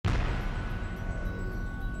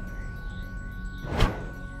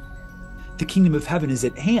The kingdom of heaven is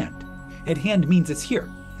at hand. At hand means it's here.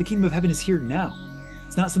 The kingdom of heaven is here now.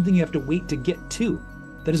 It's not something you have to wait to get to.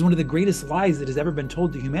 That is one of the greatest lies that has ever been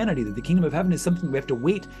told to humanity, that the kingdom of heaven is something we have to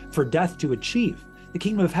wait for death to achieve. The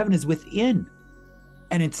kingdom of heaven is within,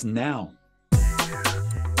 and it's now.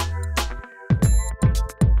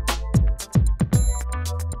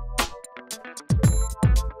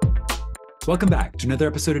 Welcome back to another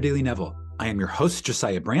episode of Daily Neville. I am your host,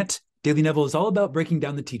 Josiah Brandt. Daily Neville is all about breaking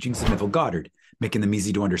down the teachings of Neville Goddard, making them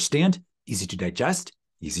easy to understand, easy to digest,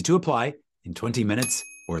 easy to apply in 20 minutes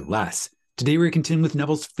or less. Today, we're continuing with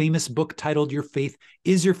Neville's famous book titled Your Faith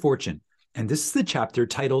is Your Fortune. And this is the chapter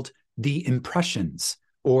titled The Impressions,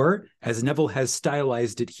 or as Neville has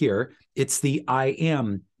stylized it here, it's the I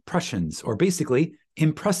am impressions, or basically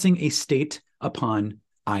impressing a state upon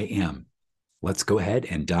I am. Let's go ahead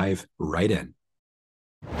and dive right in.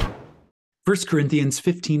 1 Corinthians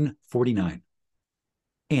 15:49.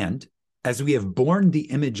 And as we have borne the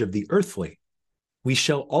image of the earthly, we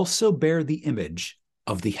shall also bear the image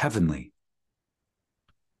of the heavenly.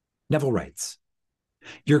 Neville writes,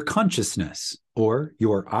 your consciousness, or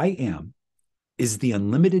your I am, is the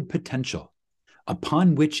unlimited potential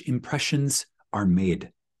upon which impressions are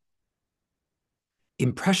made.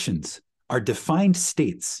 Impressions are defined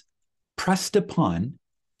states pressed upon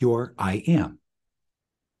your I am.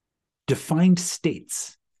 Defined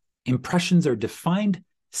states. Impressions are defined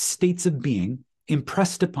states of being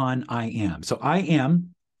impressed upon I am. So I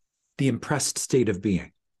am the impressed state of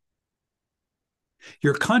being.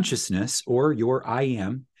 Your consciousness, or your I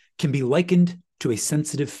am, can be likened to a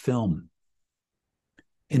sensitive film.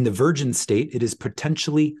 In the virgin state, it is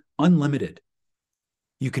potentially unlimited.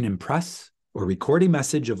 You can impress or record a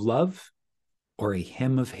message of love or a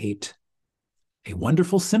hymn of hate, a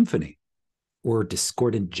wonderful symphony or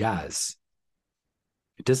discordant jazz.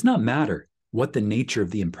 It does not matter what the nature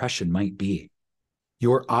of the impression might be.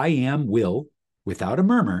 Your I am will, without a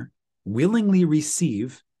murmur, willingly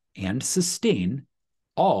receive and sustain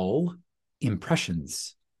all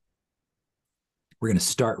impressions. We're going to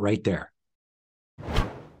start right there.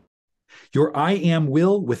 Your I am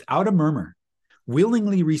will, without a murmur,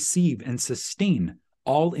 willingly receive and sustain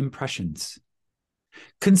all impressions.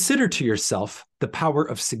 Consider to yourself the power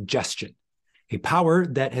of suggestion, a power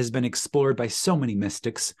that has been explored by so many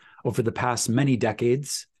mystics over the past many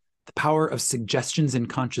decades. The power of suggestions in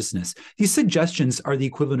consciousness. These suggestions are the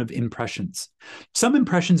equivalent of impressions. Some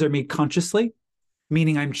impressions are made consciously,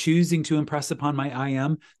 meaning I'm choosing to impress upon my I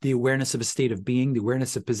am the awareness of a state of being, the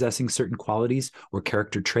awareness of possessing certain qualities or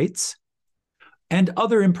character traits. And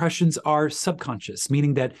other impressions are subconscious,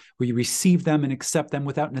 meaning that we receive them and accept them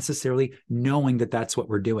without necessarily knowing that that's what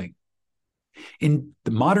we're doing. In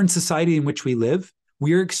the modern society in which we live,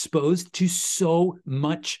 we are exposed to so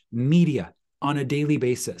much media on a daily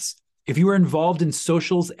basis. If you are involved in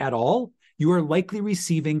socials at all, you are likely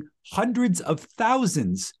receiving hundreds of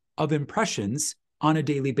thousands of impressions on a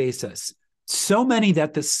daily basis. So many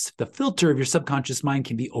that the filter of your subconscious mind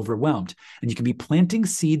can be overwhelmed, and you can be planting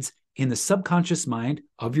seeds in the subconscious mind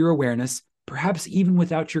of your awareness, perhaps even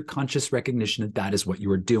without your conscious recognition that that is what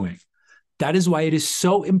you are doing. That is why it is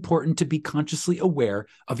so important to be consciously aware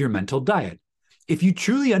of your mental diet. If you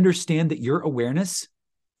truly understand that your awareness,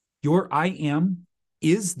 your I am,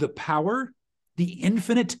 is the power, the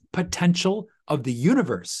infinite potential of the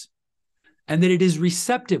universe, and that it is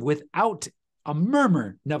receptive without a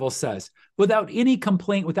murmur, Neville says, without any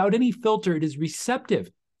complaint, without any filter, it is receptive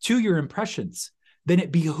to your impressions, then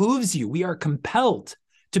it behooves you, we are compelled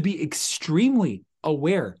to be extremely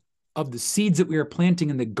aware of the seeds that we are planting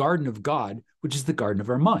in the garden of God, which is the garden of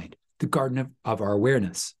our mind, the garden of our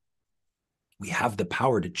awareness. We have the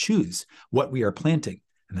power to choose what we are planting.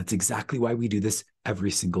 And that's exactly why we do this every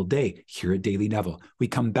single day here at Daily Neville. We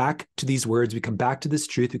come back to these words, we come back to this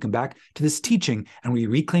truth, we come back to this teaching, and we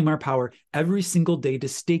reclaim our power every single day to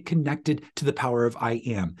stay connected to the power of I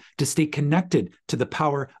am, to stay connected to the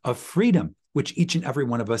power of freedom, which each and every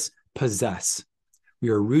one of us possess. We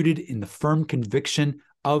are rooted in the firm conviction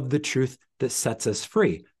of the truth that sets us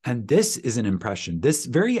free. And this is an impression. This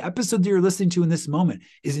very episode that you're listening to in this moment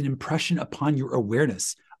is an impression upon your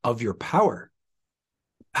awareness of your power.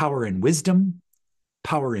 Power in wisdom,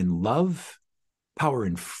 power in love, power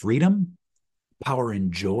in freedom, power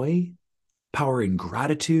in joy, power in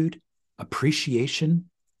gratitude,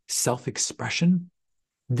 appreciation, self-expression.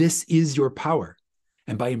 This is your power.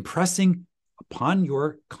 And by impressing upon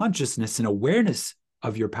your consciousness and awareness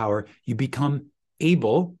of your power, you become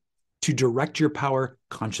able to direct your power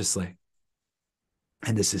consciously.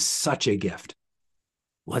 And this is such a gift.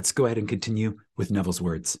 Let's go ahead and continue with Neville's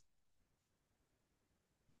words.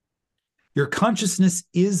 Your consciousness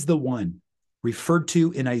is the one referred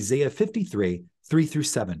to in Isaiah 53, 3 through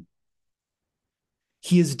 7.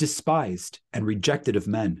 He is despised and rejected of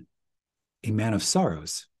men, a man of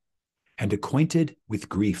sorrows, and acquainted with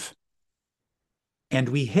grief. And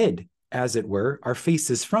we hid, as it were, our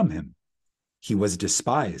faces from him. He was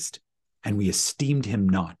despised, and we esteemed him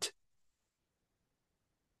not.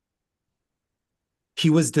 He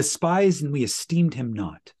was despised, and we esteemed him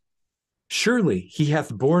not. Surely he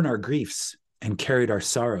hath borne our griefs and carried our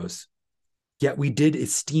sorrows. Yet we did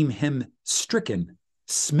esteem him stricken,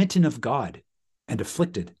 smitten of God, and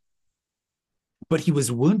afflicted. But he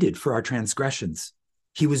was wounded for our transgressions.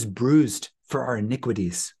 He was bruised for our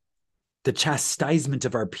iniquities. The chastisement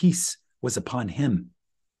of our peace was upon him,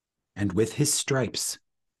 and with his stripes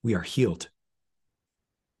we are healed.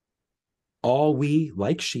 All we,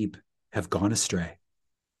 like sheep, have gone astray.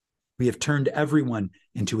 We have turned everyone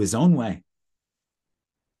into his own way,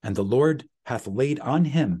 and the Lord hath laid on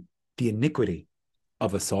him the iniquity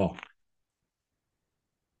of us all.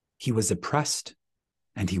 He was oppressed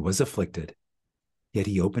and he was afflicted, yet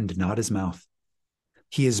he opened not his mouth.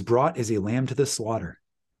 He is brought as a lamb to the slaughter,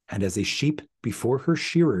 and as a sheep before her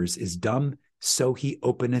shearers is dumb, so he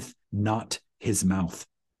openeth not his mouth.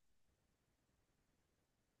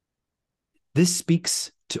 This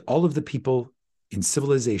speaks to all of the people in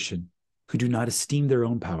civilization who do not esteem their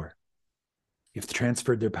own power. You've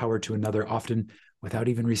transferred their power to another, often without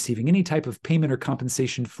even receiving any type of payment or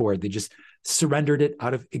compensation for it. They just surrendered it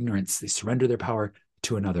out of ignorance. They surrender their power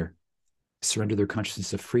to another. They surrender their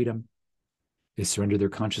consciousness of freedom. They surrender their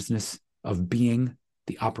consciousness of being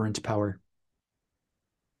the operant power.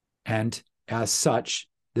 And as such,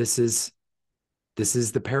 this is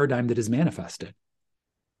the paradigm that is manifested.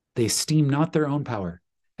 They esteem not their own power.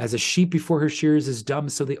 As a sheep before her shearers is dumb,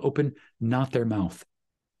 so they open not their mouth.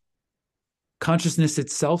 Consciousness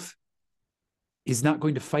itself is not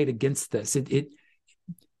going to fight against this.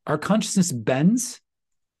 Our consciousness bends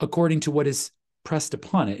according to what is pressed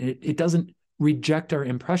upon it. It doesn't reject our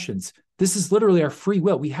impressions. This is literally our free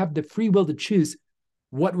will. We have the free will to choose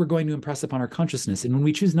what we're going to impress upon our consciousness. And when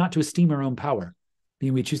we choose not to esteem our own power,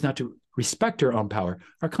 meaning we choose not to respect our own power,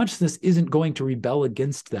 our consciousness isn't going to rebel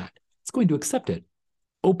against that. It's going to accept it,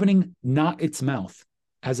 opening not its mouth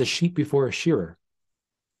as a sheep before a shearer.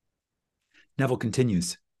 Neville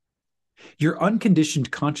continues, your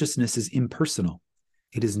unconditioned consciousness is impersonal.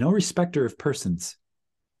 It is no respecter of persons.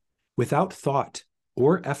 Without thought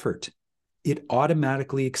or effort, it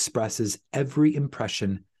automatically expresses every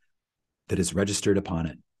impression that is registered upon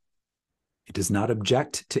it. It does not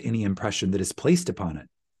object to any impression that is placed upon it,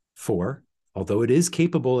 for, although it is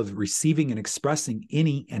capable of receiving and expressing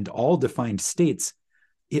any and all defined states,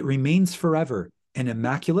 it remains forever an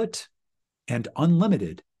immaculate and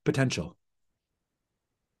unlimited potential.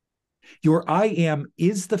 Your I am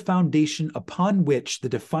is the foundation upon which the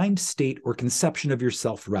defined state or conception of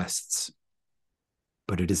yourself rests.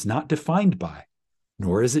 But it is not defined by,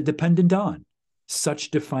 nor is it dependent on,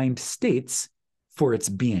 such defined states for its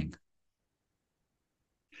being.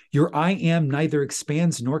 Your I am neither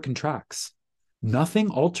expands nor contracts. Nothing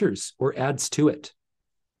alters or adds to it.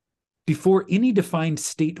 Before any defined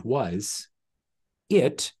state was,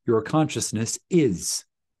 it, your consciousness, is.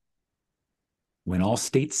 When all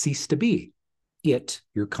states cease to be, it,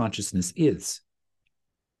 your consciousness, is.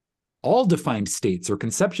 All defined states or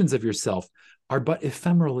conceptions of yourself are but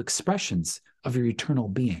ephemeral expressions of your eternal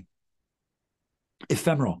being.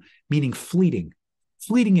 Ephemeral, meaning fleeting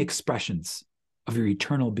expressions of your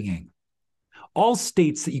eternal being. All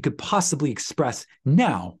states that you could possibly express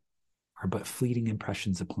now are but fleeting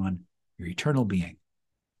impressions upon your eternal being.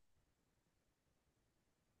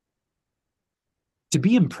 To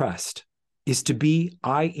be impressed is to be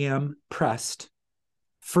I am pressed,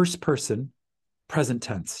 first person, present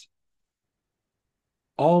tense.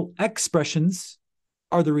 All expressions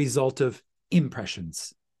are the result of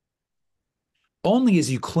impressions. Only as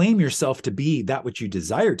you claim yourself to be that which you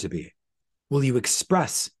desire to be will you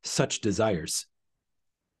express such desires.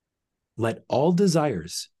 Let all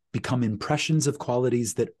desires become impressions of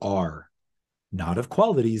qualities that are, not of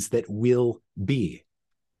qualities that will be.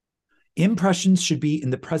 Impressions should be in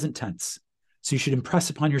the present tense. So you should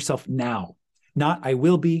impress upon yourself now, not I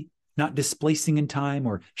will be, not displacing in time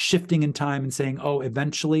or shifting in time and saying, oh,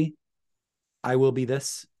 eventually I will be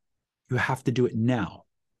this. You have to do it now.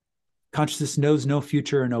 Consciousness knows no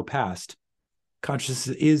future or no past.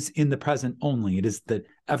 Consciousness is in the present only. It is the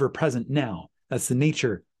ever present now. That's the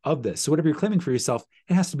nature of this. So whatever you're claiming for yourself,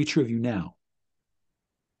 it has to be true of you now.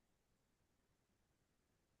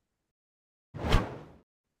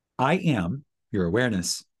 I am, your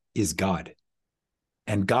awareness, is God.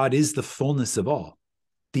 And God is the fullness of all.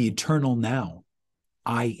 the eternal now.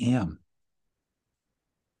 I am.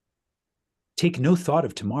 Take no thought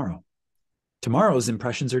of tomorrow. Tomorrow's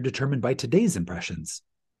impressions are determined by today's impressions.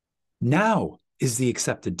 Now is the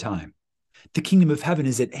accepted time. The kingdom of heaven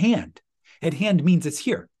is at hand. At hand means it's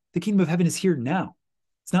here. The kingdom of heaven is here now.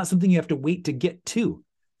 It's not something you have to wait to get to.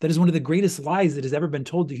 That is one of the greatest lies that has ever been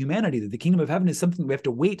told to humanity, that the kingdom of heaven is something we have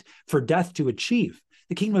to wait for death to achieve.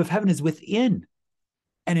 The kingdom of heaven is within,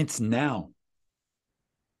 and it's now.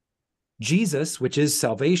 Jesus, which is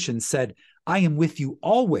salvation, said, I am with you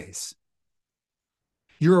always.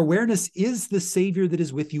 Your awareness is the Savior that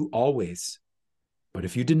is with you always. But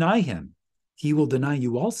if you deny him, he will deny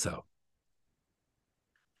you also.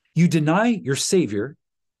 You deny your Savior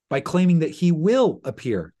by claiming that he will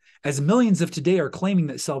appear, as millions of today are claiming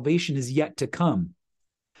that salvation is yet to come.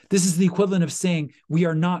 This is the equivalent of saying we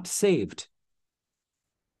are not saved.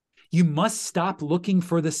 You must stop looking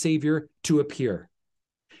for the Savior to appear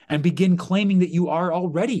and begin claiming that you are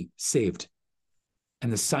already saved,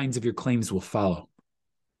 and the signs of your claims will follow.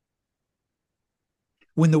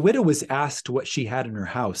 When the widow was asked what she had in her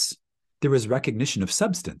house, there was recognition of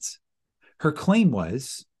substance. Her claim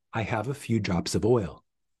was, I have a few drops of oil.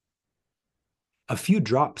 A few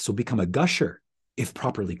drops will become a gusher if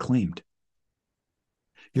properly claimed.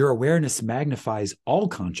 Your awareness magnifies all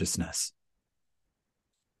consciousness.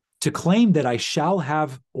 To claim that I shall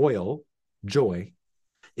have oil, joy,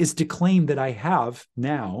 is to claim that I have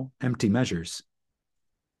now empty measures.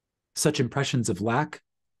 Such impressions of lack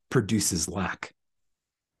produces lack.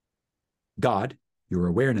 God, your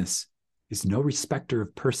awareness, is no respecter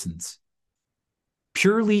of persons.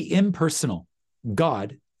 Purely impersonal,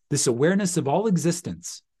 God, this awareness of all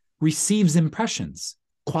existence, receives impressions,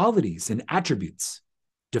 qualities, and attributes,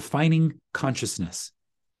 defining consciousness,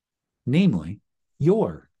 namely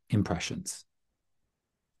your impressions.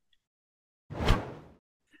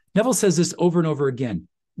 Neville says this over and over again.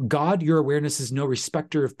 God, your awareness, is no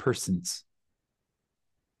respecter of persons.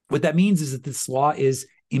 What that means is that this law is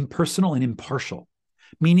impersonal and impartial,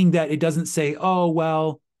 meaning that it doesn't say, oh,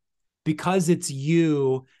 well, because it's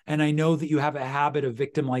you, and I know that you have a habit of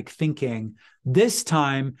victim-like thinking, this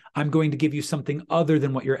time I'm going to give you something other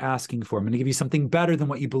than what you're asking for. I'm going to give you something better than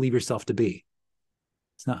what you believe yourself to be.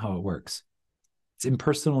 It's not how it works. It's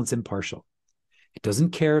impersonal, it's impartial. It doesn't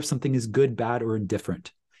care if something is good, bad, or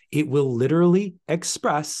indifferent. It will literally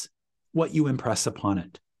express what you impress upon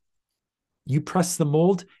it. You press the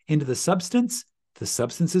mold into the substance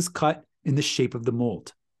is cut in the shape of the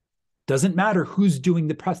mold. Doesn't matter who's doing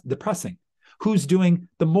the pressing, who's doing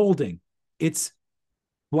the molding. It's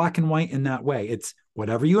black and white in that way. It's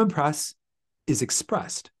whatever you impress is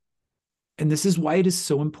expressed. And this is why it is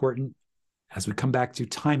so important, as we come back to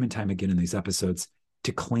time and time again in these episodes,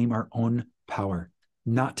 to claim our own power,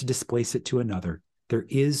 not to displace it to another. There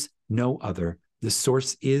is no other. The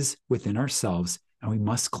source is within ourselves, and we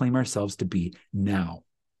must claim ourselves to be now.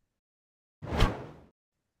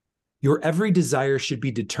 Your every desire should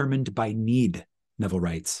be determined by need, Neville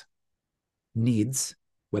writes. Needs,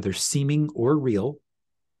 whether seeming or real,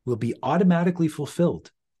 will be automatically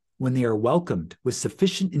fulfilled when they are welcomed with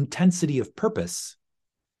sufficient intensity of purpose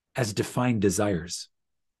as defined desires.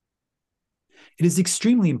 It is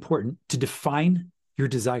extremely important to define your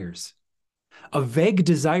desires. A vague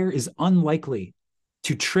desire is unlikely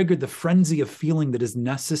to trigger the frenzy of feeling that is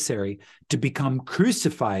necessary to become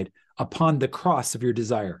crucified upon the cross of your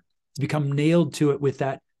desire, to become nailed to it with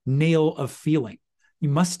that nail of feeling. You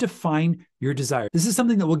must define your desire. This is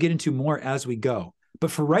something that we'll get into more as we go.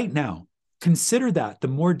 But for right now, consider that the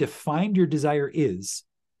more defined your desire is,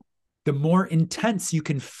 the more intense you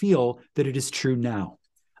can feel that it is true now.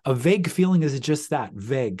 A vague feeling is just that,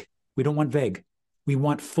 vague. We don't want vague. We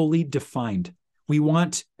want fully defined. We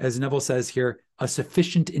want, as Neville says here, a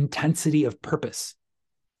sufficient intensity of purpose.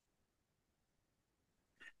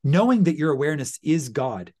 Knowing that your awareness is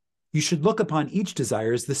God, you should look upon each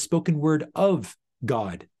desire as the spoken word of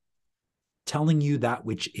God, telling you that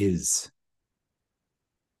which is.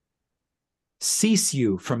 Cease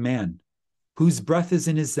you from man, whose breath is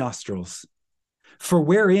in his nostrils, for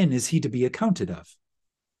wherein is he to be accounted of?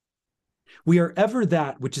 We are ever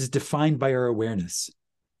that which is defined by our awareness.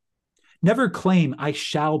 Never claim, I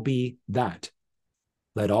shall be that.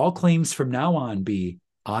 Let all claims from now on be,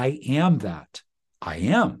 I am that. I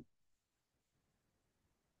am.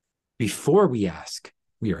 Before we ask,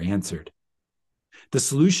 we are answered. The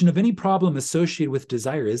solution of any problem associated with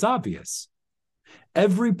desire is obvious.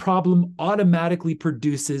 Every problem automatically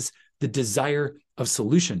produces the desire of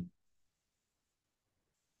solution.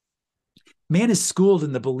 Man is schooled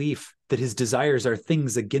in the belief that his desires are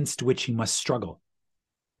things against which he must struggle.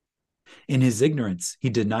 In his ignorance, he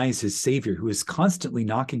denies his Savior, who is constantly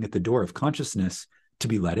knocking at the door of consciousness to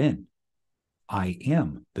be let in. I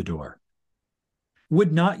am the door.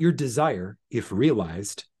 Would not your desire, if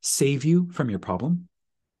realized, save you from your problem?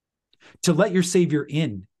 To let your Savior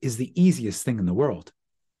in is the easiest thing in the world.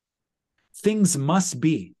 Things must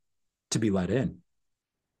be to be let in.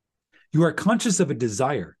 You are conscious of a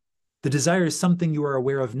desire. The desire is something you are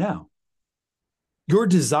aware of now. Your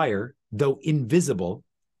desire, though invisible,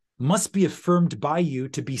 must be affirmed by you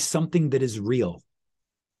to be something that is real.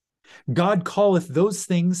 God calleth those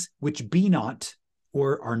things which be not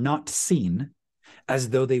or are not seen as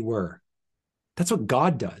though they were. That's what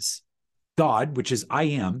God does. God, which is I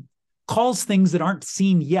am, calls things that aren't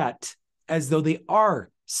seen yet as though they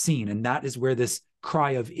are seen. And that is where this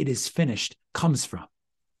cry of it is finished comes from.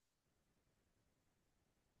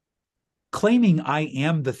 Claiming I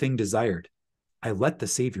am the thing desired, I let the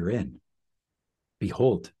Savior in.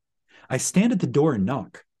 Behold, I stand at the door and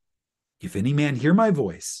knock. If any man hear my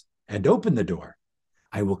voice and open the door,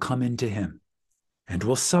 I will come into him and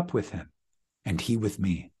will sup with him and he with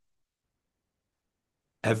me.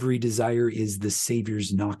 Every desire is the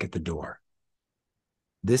Savior's knock at the door.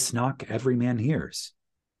 This knock every man hears.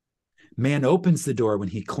 Man opens the door when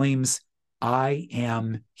he claims, I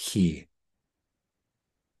am he.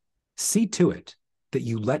 See to it that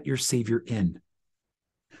you let your Savior in.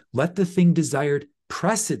 Let the thing desired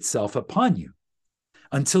press itself upon you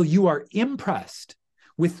until you are impressed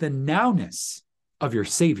with the nowness of your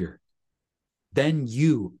Savior. Then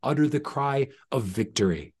you utter the cry of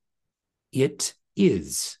victory. It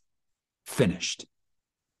is finished.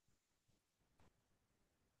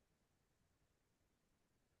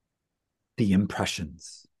 The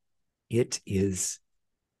impressions. It is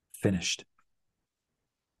finished.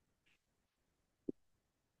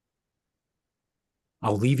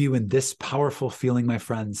 I'll leave you in this powerful feeling, my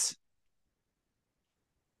friends.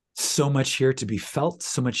 So much here to be felt,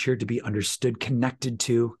 so much here to be understood, connected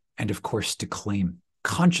to, and of course to claim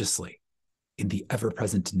consciously in the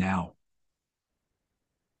ever-present now.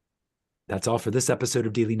 That's all for this episode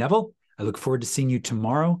of Daily Neville. I look forward to seeing you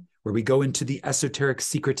tomorrow, where we go into the esoteric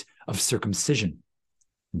secret of circumcision.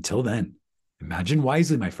 Until then, imagine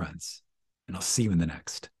wisely, my friends, and I'll see you in the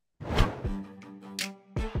next.